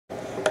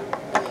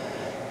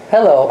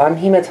Hello, I'm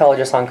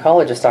Hematologist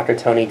Oncologist Dr.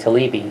 Tony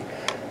Talebi.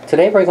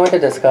 Today we're going to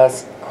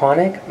discuss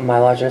chronic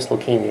myelogenous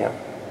leukemia.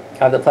 I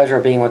have the pleasure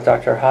of being with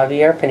Dr.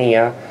 Javier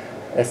Pinilla,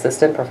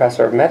 Assistant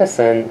Professor of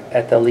Medicine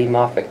at the Lee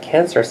Moffitt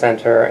Cancer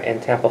Center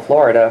in Tampa,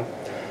 Florida.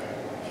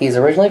 He's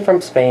originally from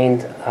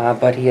Spain,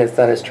 but he has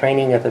done his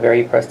training at the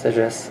very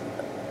prestigious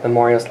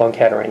Memorial Sloan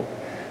Kettering.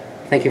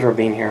 Thank you for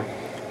being here.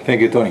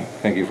 Thank you, Tony.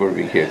 Thank you for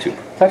being here, too.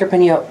 Dr.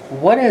 Pinilla,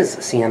 what is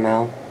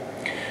CML?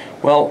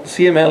 Well,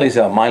 CML is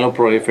a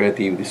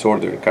myeloproliferative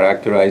disorder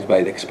characterized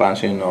by the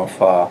expansion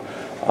of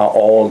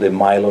all the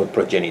myeloid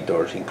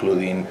progenitors,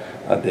 including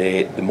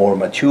the more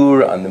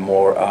mature and the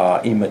more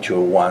immature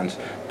ones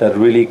that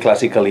really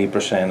classically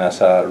present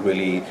as a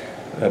really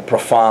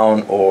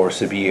profound or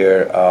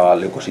severe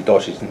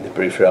leukocytosis in the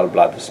peripheral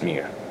blood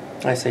smear.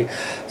 I see.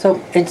 So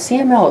in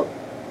CML,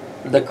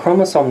 the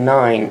chromosome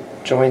 9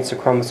 joins to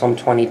chromosome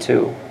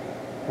 22.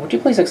 Would you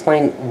please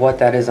explain what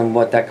that is and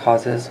what that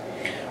causes?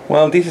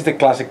 Well, this is the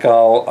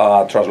classical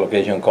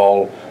translocation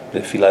called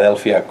the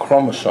Philadelphia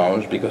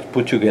chromosomes, because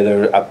put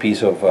together a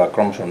piece of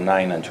chromosome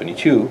 9 and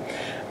 22.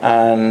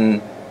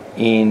 And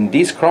in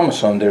this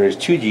chromosome, there is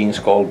two genes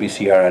called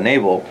BCR and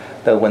ABL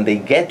that when they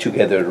get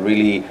together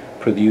really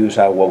produce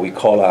what we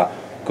call a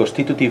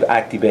constitutive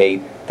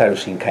activate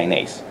tyrosine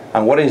kinase.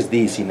 And what is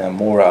this in a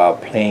more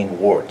plain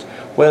word?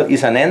 Well,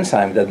 it's an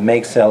enzyme that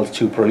makes cells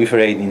to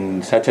proliferate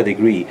in such a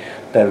degree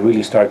that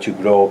really start to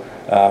grow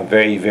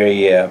very,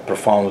 very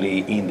profoundly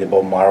in the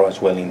bone marrow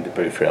as well in the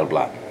peripheral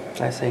blood.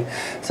 I see.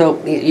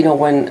 So, you know,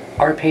 when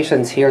our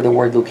patients hear the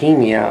word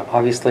leukemia,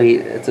 obviously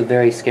it's a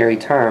very scary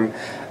term.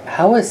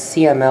 How is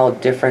CML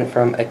different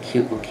from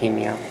acute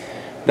leukemia?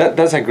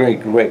 That's a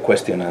great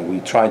question, and we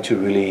try to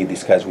really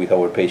discuss with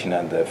our patient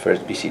at the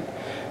first visit.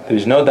 There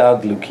is no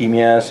doubt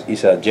leukemias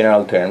is a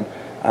general term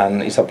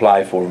and is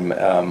applied for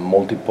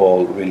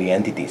multiple really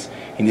entities.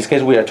 In this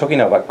case, we are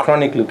talking about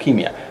chronic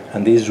leukemia,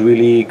 and this is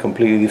really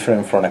completely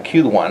different from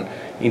acute one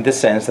in the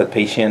sense that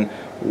patient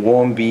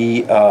won't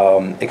be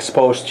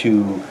exposed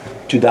to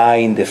die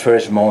in the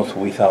first month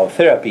without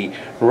therapy.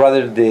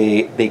 Rather,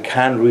 they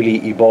can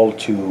really evolve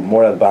to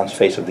more advanced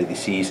phase of the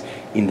disease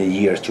in the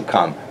years to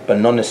come, but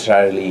not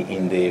necessarily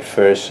in the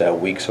first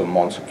weeks or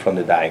months from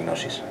the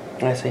diagnosis.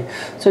 I see.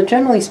 So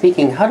generally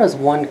speaking, how does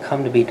one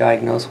come to be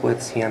diagnosed with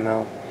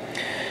CML?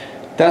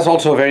 That's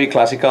also very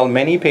classical.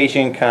 Many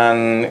patients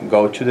can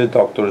go to the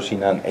doctors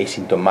in an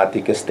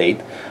asymptomatic state,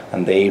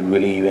 and they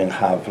really even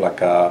have like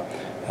a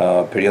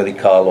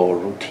periodical or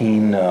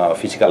routine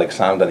physical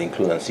exam that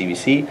include a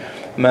CBC.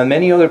 But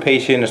many other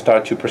patients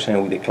start to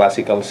present with the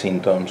classical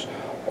symptoms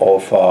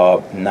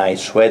of night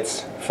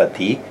sweats,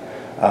 fatigue,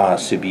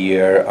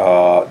 severe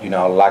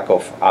lack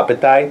of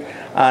appetite,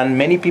 and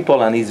many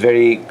people, and it's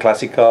very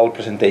classical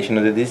presentation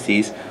of the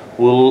disease,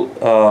 will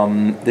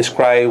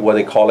describe what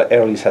they call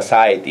early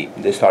satiety.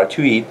 They start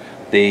to eat,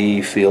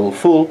 they feel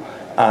full,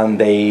 but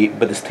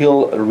they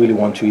still really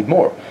want to eat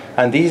more.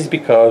 And this is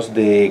because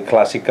the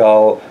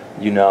classical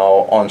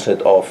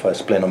onset of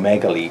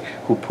splenomegaly,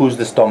 who push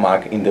the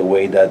stomach in the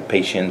way that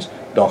patients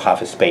don't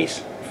have a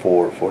space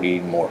for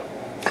eating more.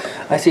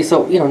 I see.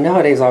 So,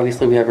 nowadays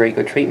obviously we have very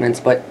good treatments,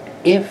 but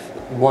if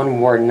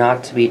one were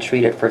not to be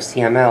treated for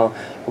CML,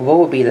 what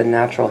would be the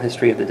natural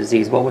history of the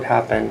disease? What would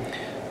happen?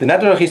 The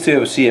natural history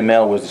of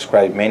CML was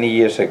described many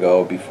years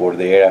ago before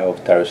the era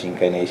of tyrosine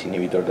kinase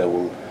inhibitor that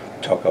we'll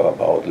talk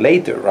about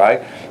later,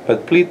 right?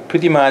 But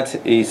pretty much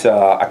is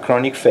a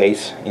chronic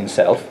phase in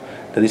itself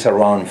that is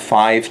around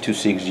 5 to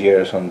 6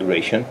 years on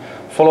duration,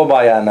 followed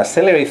by an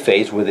accelerated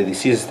phase where the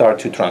disease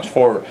starts to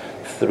transform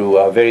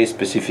through very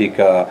specific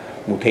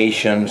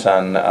mutations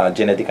and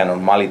genetic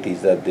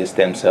abnormalities that the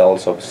stem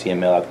cells of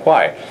CML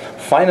acquire.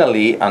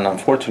 Finally, and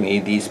unfortunately,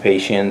 these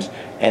patients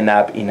end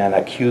up in an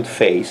acute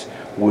phase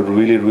where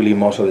really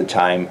most of the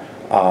time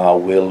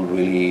will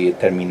really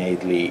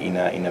terminate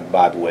in a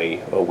bad way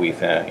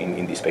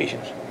in these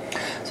patients.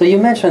 So you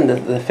mentioned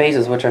the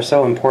phases, which are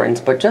so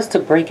important, but just to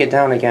break it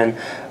down again,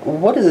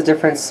 what is the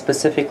difference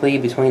specifically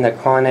between the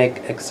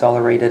chronic,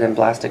 accelerated, and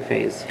blastic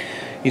phase?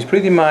 It's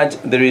pretty much,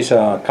 there is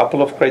a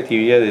couple of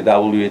criteria. The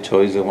WHO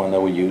is the one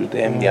that we use, the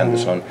MD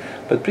Anderson,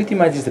 but pretty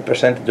much it's the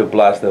percentage of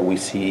blast that we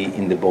see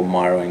in the bone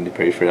marrow, in the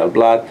peripheral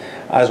blood,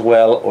 as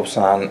well as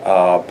some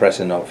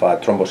presence of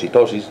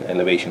thrombocytosis,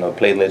 elevation of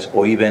platelets,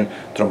 or even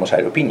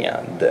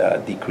thrombocytopenia,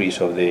 the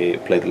decrease of the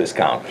platelets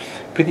count.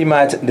 Pretty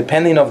much,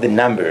 depending on the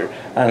number,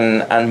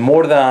 and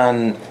more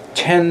than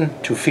 10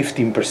 to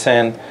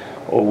 15%,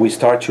 or we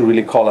start to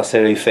really call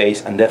accelerated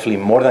phase, and definitely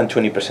more than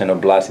 20% of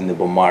blast in the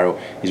bone marrow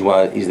is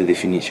what is the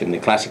definition, the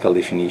classical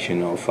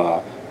definition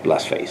of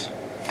blast phase.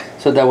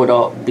 So that would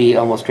all be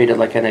almost treated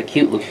like an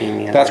acute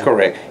leukemia? That's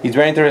correct. It's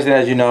very interesting,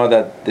 as you know,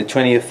 that the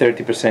 20 or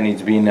 30%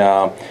 is being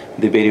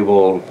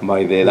debatable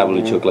by the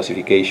WHO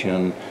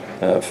classification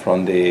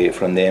from the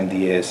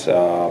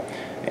MDS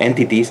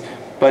entities,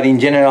 but in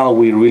general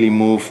we really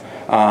move.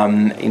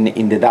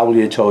 In the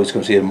WHO is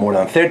considered more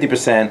than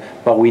 30%,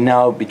 but we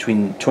now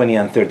between 20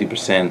 and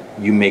 30%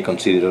 you may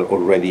consider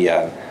already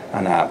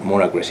and a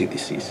more aggressive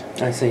disease.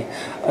 I see.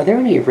 Are there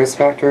any risk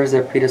factors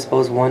that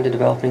predispose one to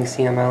developing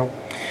CML?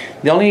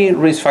 The only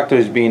risk factor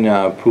is being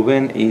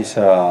proven is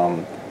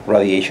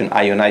radiation,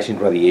 ionizing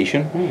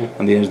radiation,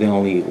 and there's the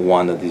only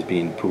one that is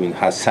being proven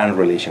has some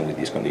relation with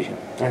this condition.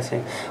 I see.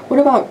 What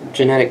about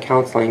genetic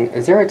counseling?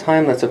 Is there a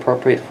time that's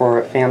appropriate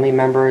for family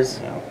members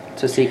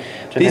to seek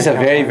genetic This is a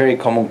counseling? very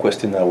common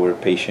question that our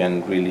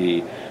patient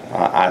really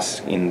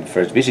asks in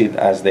first visit,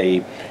 as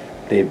they've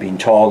been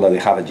told that they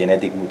have a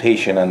genetic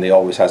mutation, and they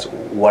always ask,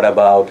 what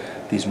about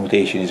this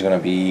mutation is going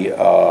to be,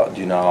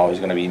 is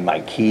going to be in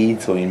my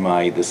kids or in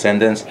my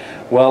descendants?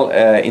 Well,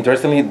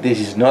 interestingly, this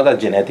is not a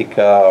genetic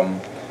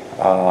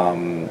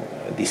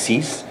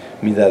disease.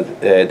 I mean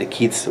that the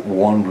kids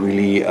won't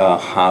really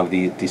have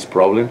this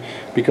problem,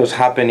 because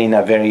happen in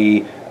a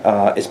very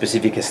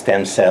specific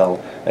stem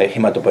cell,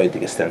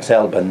 hematopoietic stem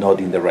cell, but not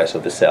in the rest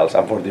of the cells.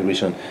 And for the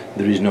reason,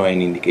 there is no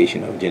any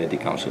indication of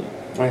genetic counseling.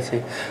 I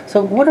see.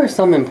 So what are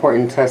some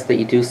important tests that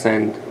you do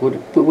send?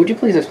 Would you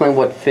please explain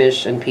what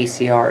FISH and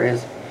PCR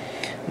is?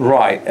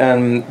 Right.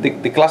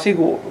 The classic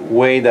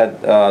way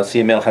that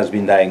CML has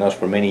been diagnosed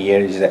for many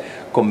years is a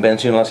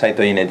conventional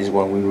cytogenetics,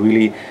 when we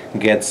really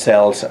get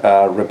cells,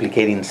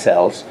 replicating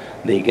cells.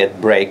 They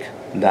get break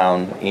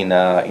down in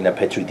a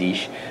petri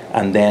dish,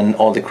 and then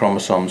all the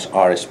chromosomes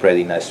are spread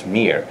in a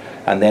smear,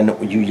 and then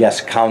you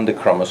just count the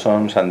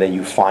chromosomes, and then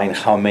you find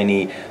how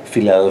many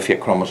Philadelphia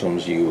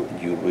chromosomes you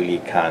really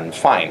can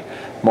find,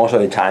 most of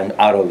the time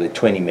out of the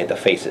 20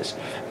 metaphases.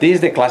 This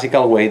is the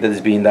classical way that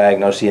is being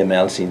diagnosed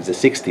CML since the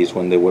 60s,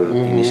 when they were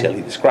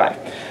initially described.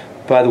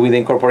 But with the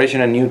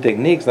incorporation of new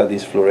techniques, that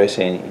is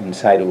fluorescent in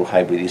situ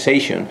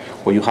hybridization,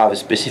 where you have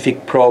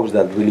specific probes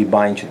that really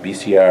bind to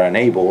BCR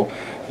enable,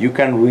 you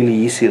can really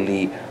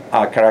easily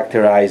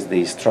characterize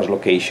this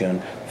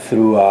translocation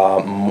through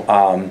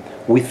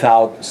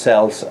without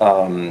cells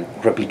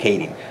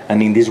replicating.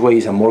 And in this way,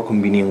 it's a more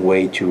convenient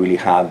way to really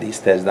have this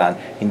test done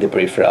in the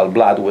peripheral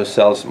blood, where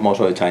cells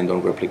most of the time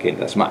don't replicate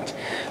as much.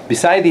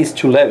 Beside these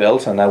two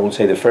levels, and I would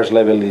say the first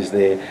level is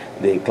the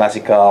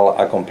classical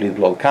complete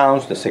blood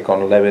counts. The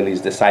second level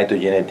is the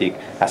cytogenetic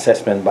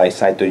assessment by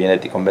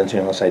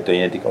conventional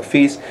cytogenetic or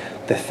FISH.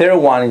 The third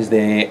one is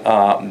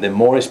the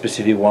more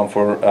specific one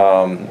for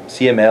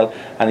CML,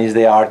 and is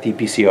the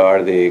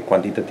RT-PCR, the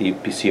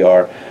quantitative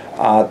PCR,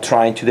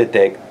 trying to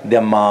detect the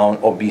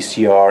amount of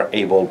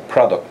BCR-able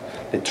product,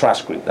 the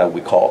transcript that we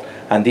call.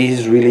 And this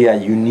is really a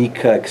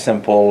unique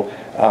example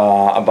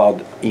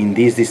about, in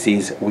this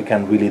disease, we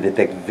can really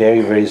detect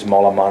very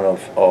small amount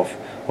of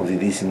the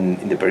disease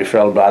in the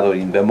peripheral blood or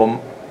in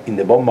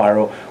the bone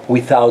marrow,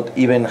 without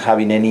even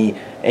having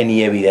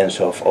any evidence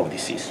of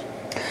disease.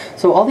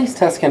 So all these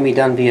tests can be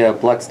done via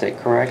blood stick,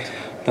 correct?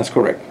 That's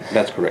correct.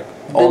 That's correct.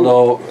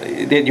 Although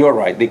you're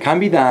right, they can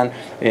be done.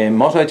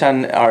 Most of the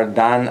time are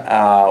done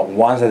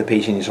once that the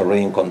patient is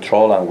already in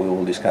control, and we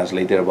will discuss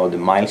later about the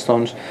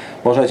milestones.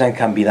 Most of the time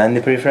can be done in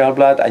the peripheral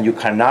blood, and you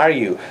can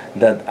argue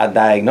that a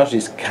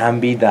diagnosis can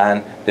be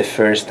done the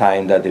first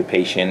time that the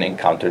patient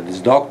encountered this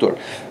doctor.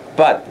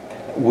 But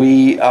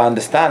we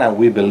understand and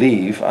we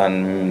believe,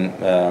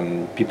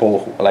 and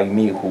people like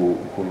me who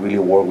really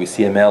work with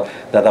CML,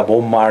 that a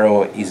bone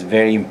marrow is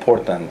very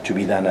important to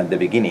be done at the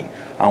beginning.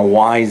 And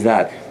why is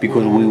that?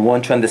 Because we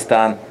want to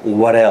understand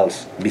what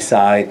else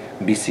beside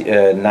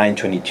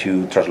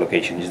 922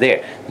 translocation is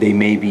there. There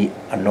may be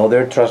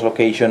another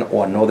translocation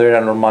or another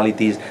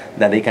abnormalities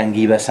that they can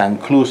give us some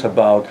clues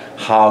about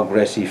how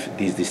aggressive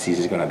this disease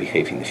is going to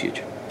behave in the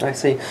future. I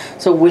see.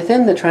 So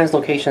within the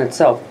translocation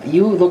itself,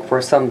 you look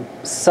for some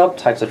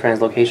subtypes of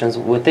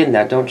translocations within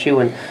that, don't you?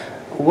 And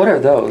what are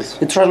those?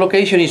 The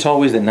translocation is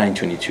always the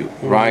 922,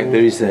 right?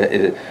 There is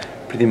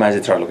pretty much the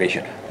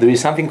translocation. There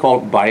is something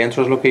called variant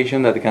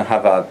translocation that can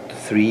have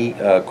 3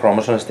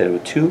 chromosomes instead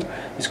of 2.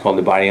 It's called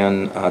the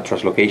variant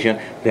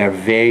translocation. They are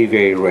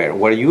very rare.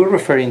 What you're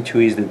referring to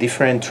is the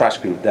different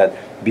transcript that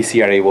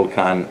BCR-ABL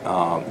can,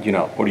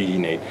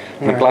 originate.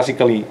 Right. And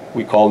classically,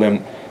 we call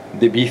them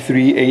the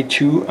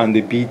B3A2 and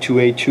the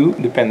B2A2,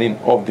 depending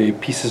of the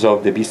pieces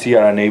of the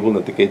BCR enable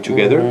that they get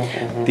together.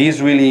 These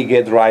really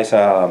get rise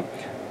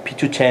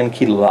P210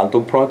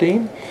 kilodalton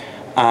protein,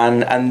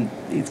 and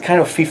it's kind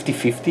of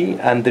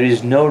 50-50, and there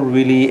is no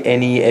really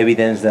any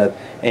evidence that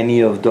any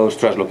of those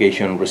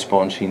translocation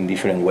responds in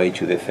different way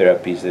to the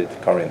therapies, the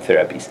current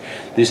therapies.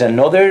 There's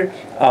another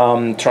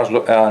not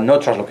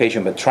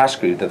translocation but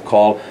transcript that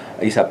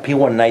is a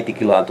P190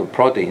 kilodalton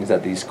proteins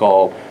that is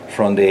called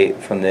from the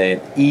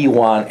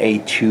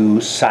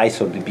E1A2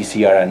 size of the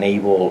BCR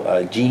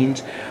enable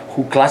genes,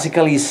 who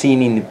classically is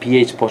seen in the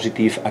pH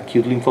positive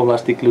acute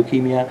lymphoblastic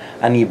leukemia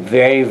and in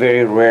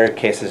very rare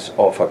cases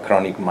of a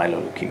chronic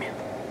myeloid leukemia.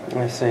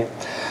 I see.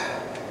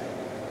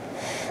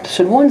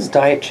 Should one's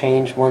diet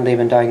change when they've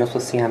been diagnosed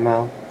with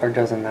CML, or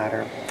doesn't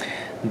matter?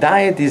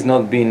 Diet is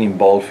not being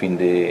involved in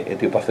the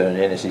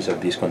etiopathogenesis of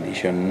this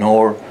condition,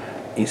 nor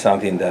is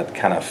something that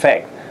can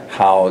affect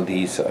how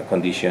this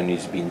condition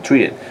is being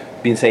treated.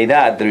 Being said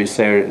that, there is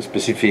a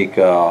specific,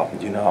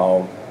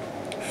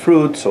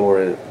 fruits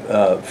or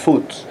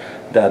foods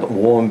that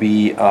won't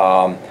be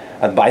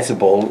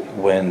advisable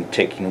when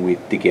taken with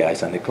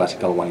TKIs, and the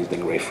classical one is the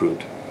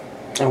grapefruit.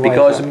 And why is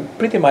Because that?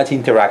 pretty much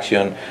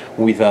interaction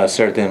with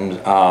certain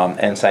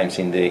enzymes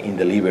in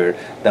the liver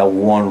that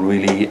won't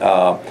really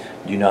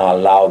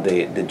allow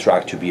the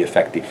drug to be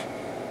effective.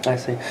 I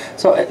see.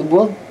 So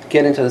we'll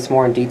get into this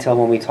more in detail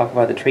when we talk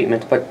about the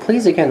treatment, but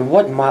please again,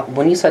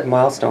 when you said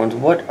milestones,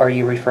 what are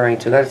you referring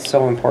to? That's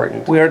so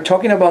important. We are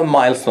talking about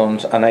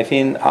milestones, and I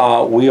think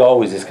we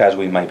always discuss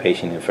with my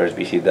patient in first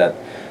visit that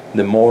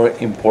the more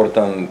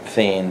important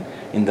thing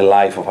in the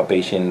life of a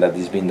patient that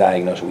is being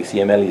diagnosed with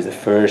CML is the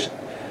first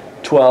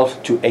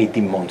 12 to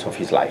 18 months of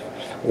his life.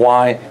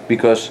 Why?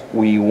 Because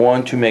we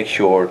want to make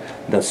sure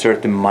that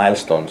certain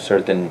milestones,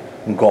 certain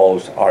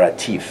goals are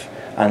achieved.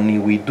 And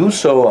if we do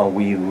so and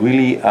we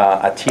really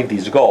achieve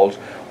these goals,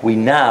 we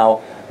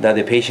know that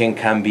the patient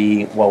can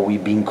be what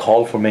we've been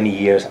called for many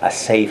years a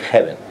safe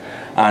haven.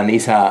 And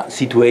it's a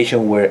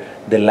situation where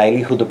the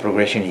likelihood of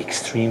progression is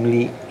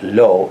extremely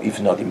low, if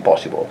not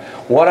impossible.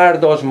 What are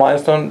those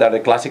milestones? That the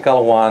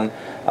classical one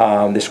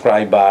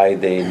described by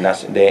the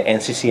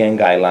NCCN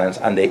guidelines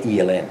and the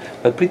ELN.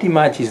 But pretty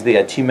much is the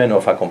achievement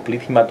of a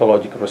complete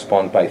hematologic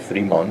response by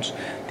 3 months,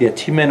 the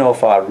achievement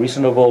of a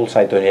reasonable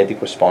cytogenetic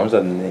response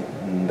that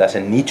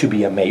doesn't need to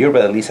be a major,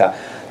 but at least a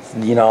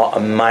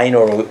minor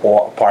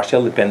or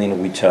partial, depending on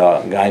which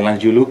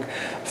guidelines you look,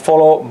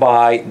 followed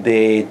by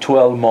the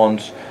 12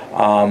 months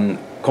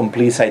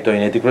complete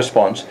cytogenetic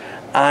response.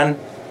 And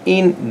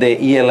in the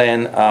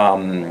ELN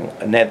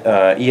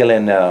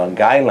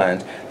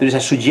guidelines, there is a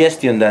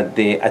suggestion that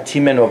the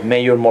achievement of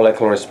major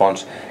molecular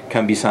response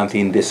can be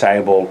something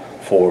desirable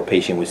for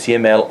patients with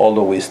CML,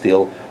 although we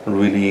still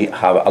really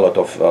have a lot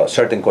of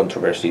certain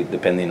controversy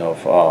depending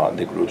on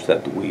the groups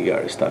that we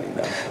are studying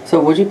now.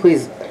 So would you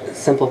please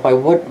simplify,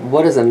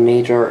 what does a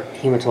major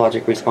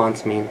hematologic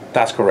response mean?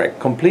 That's correct.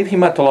 Complete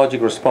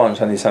hematologic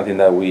response, and it's something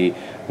that we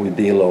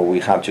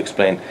have to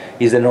explain,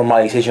 is the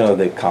normalization of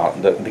the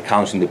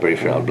counts in the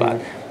peripheral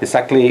blood.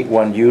 Exactly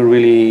when you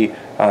really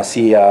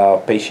see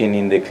a patient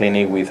in the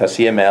clinic with a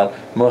CML,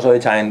 most of the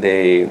time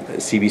the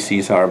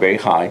CBCs are very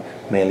high,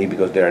 mainly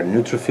because there are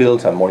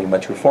neutrophils and more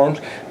immature forms,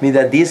 mean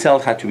that these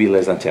cells have to be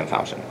less than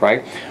 10,000,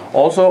 right?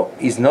 Also,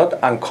 it's not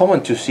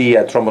uncommon to see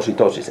a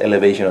thrombocytosis,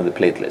 elevation of the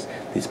platelets.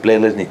 These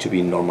platelets need to be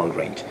in normal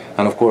range.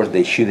 And of course,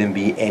 there shouldn't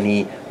be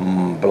any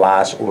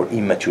blast or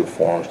immature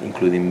forms,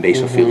 including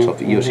basophils of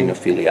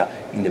eosinophilia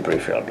in the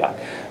peripheral blood.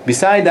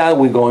 Beside that,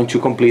 we go into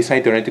complete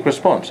cytogenetic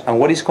response. And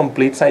what is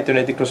complete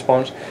cytogenetic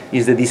response?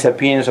 Is the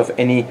disappearance of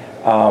any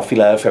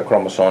Philadelphia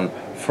chromosome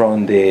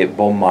from the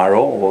bone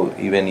marrow or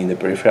even in the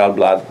peripheral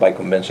blood by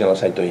conventional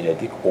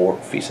cytogenetic or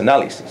FISH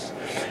analysis.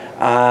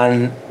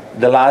 And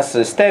the last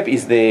step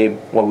is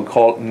what we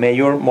call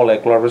major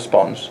molecular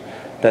response.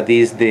 That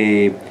is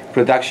the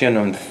reduction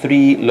on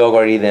 3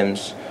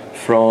 logarithms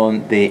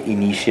from the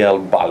initial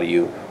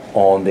value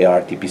on the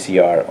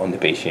RT-PCR on the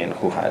patient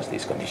who has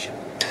this condition.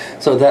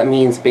 So that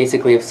means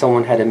basically if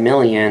someone had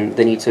 1,000,000,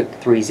 then you took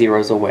 3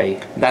 zeros away.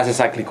 That's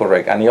exactly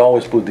correct. And you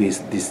always put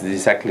this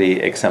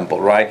exactly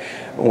example, right?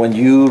 When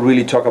you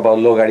really talk about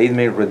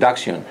logarithmic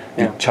reduction,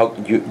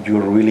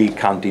 you're really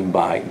counting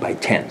by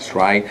tens,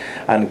 right?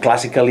 And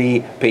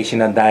classically,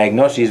 patient and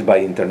diagnosis by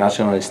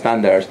international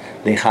standards,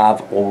 they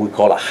have what we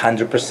call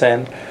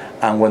 100%.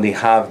 And when they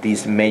have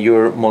this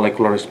major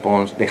molecular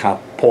response, they have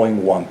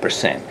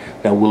 0.1%.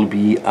 That will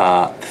be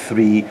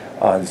 3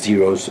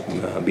 zeros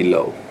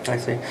below. I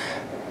see.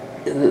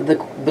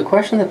 The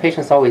question that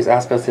patients always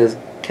ask us is,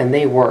 can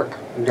they work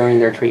during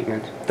their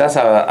treatment? That's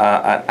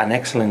an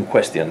excellent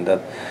question that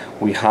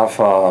we have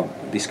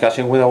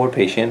discussion with our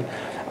patient.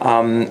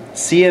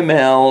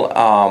 CML,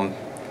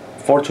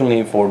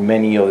 fortunately for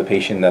many of the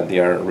patients that they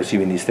are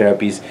receiving these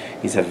therapies,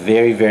 is a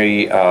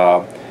very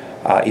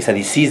it's a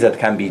disease that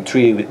can be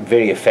treated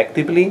very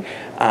effectively,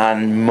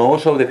 and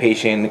most of the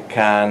patient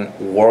can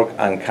work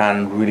and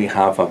can really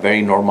have a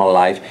very normal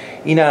life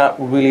in a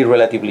really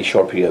relatively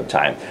short period of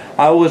time.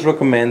 I always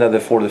recommend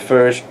that for the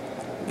first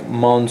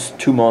months,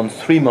 2 months,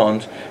 3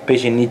 months,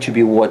 patient need to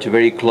be watched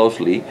very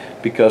closely,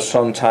 because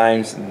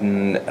sometimes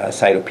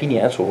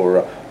cytopenias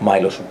or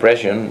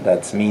myelosuppression,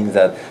 that means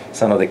that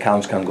some of the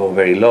counts can go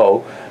very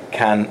low,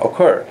 can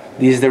occur.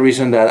 This is the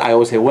reason that I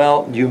always say,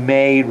 well, you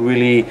may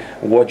really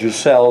watch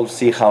yourself,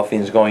 see how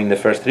things go in the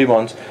first 3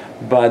 months,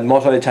 but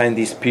most of the time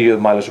this period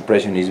of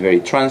myelosuppression is very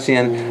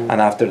transient,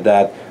 and after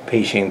that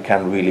patient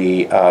can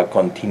really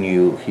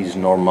continue his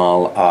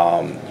normal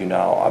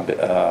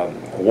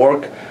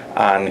work,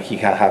 and he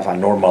can have a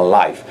normal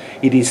life.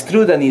 It is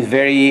true that in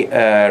very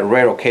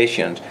rare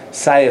occasions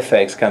side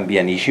effects can be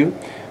an issue,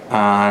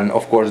 and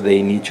of course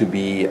they need to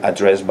be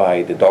addressed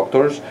by the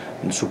doctors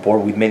and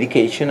support with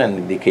medication, and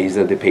in the case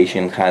that the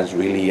patient has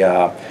really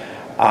a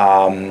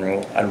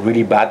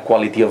really bad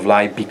quality of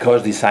life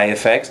because the side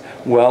effects,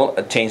 well,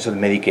 a change of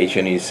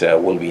medication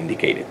will be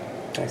indicated.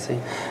 I see.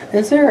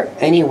 Is there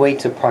any way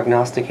to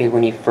prognosticate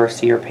when you first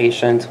see your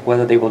patient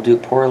whether they will do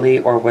poorly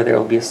or whether it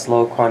will be a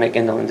slow chronic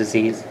indolent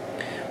disease?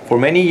 For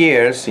many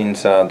years,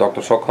 since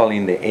Dr. Sokal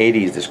in the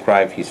 80s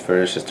described his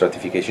first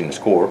stratification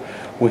score,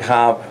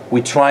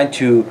 we tried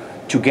to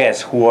to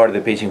guess who are the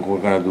patients who are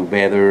going to do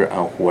better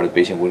and who are the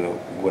patients who are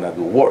going to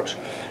do worse.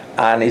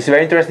 And it's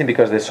very interesting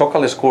because the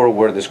SOCAL score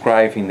were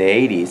described in the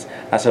 80s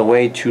as a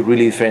way to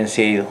really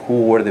differentiate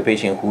who were the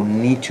patients who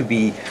need to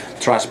be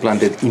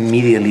transplanted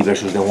immediately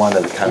versus the one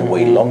that can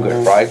wait longer,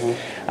 right?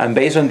 And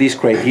based on these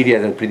criteria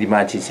that pretty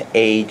much is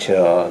age,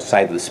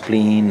 size of the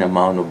spleen,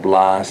 amount of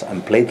blast,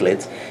 and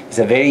platelets, it's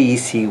a very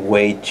easy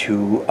way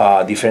to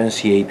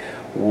differentiate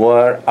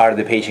what are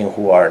the patients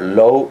who are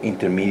low,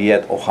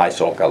 intermediate, or high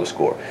SOCAL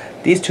score.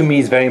 This to me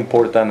is very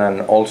important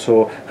and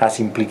also has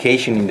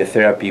implication in the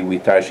therapy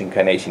with tyrosine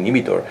kinase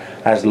inhibitor.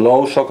 As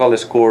low SOCAL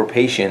score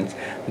patients,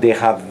 they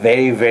have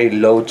very, very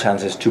low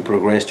chances to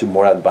progress to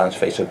more advanced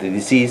phase of the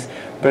disease,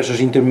 versus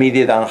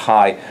intermediate and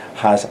high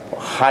has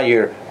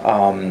higher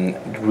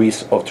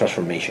risk of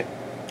transformation.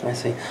 I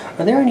see.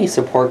 Are there any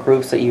support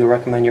groups that you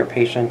recommend your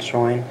patients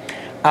join?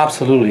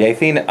 Absolutely. I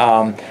think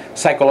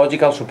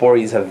psychological support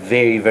is a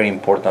very, very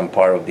important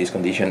part of this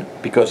condition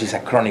because it's a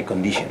chronic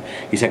condition.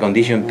 It's a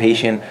condition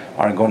patients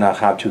are going to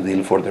have to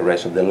deal for the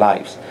rest of their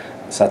lives,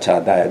 such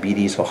as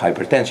diabetes or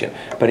hypertension.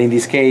 But in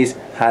this case,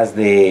 has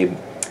the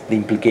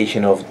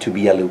implication of to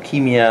be a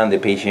leukemia, and the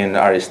patient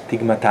are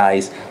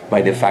stigmatized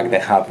by the fact they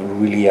have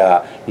really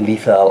a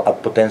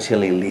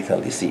potentially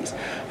lethal disease.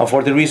 And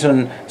for the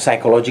reason,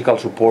 psychological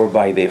support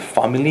by the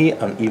family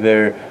and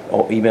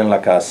even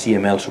like a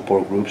CML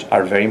support groups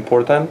are very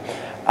important.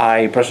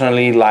 I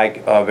personally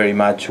like very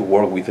much to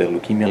work with the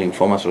Leukemia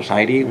Lymphoma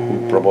Society,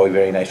 who provide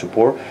very nice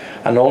support.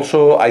 And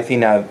also, I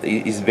think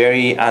it's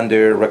very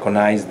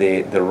under-recognized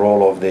the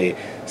role of the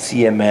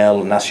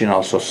CML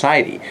National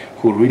Society,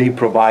 who really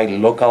provide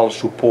local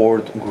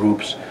support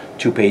groups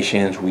to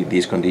patients with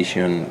this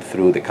condition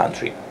through the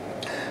country.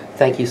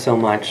 Thank you so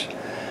much.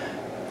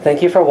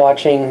 Thank you for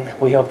watching.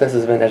 We hope this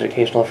has been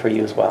educational for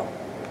you as well.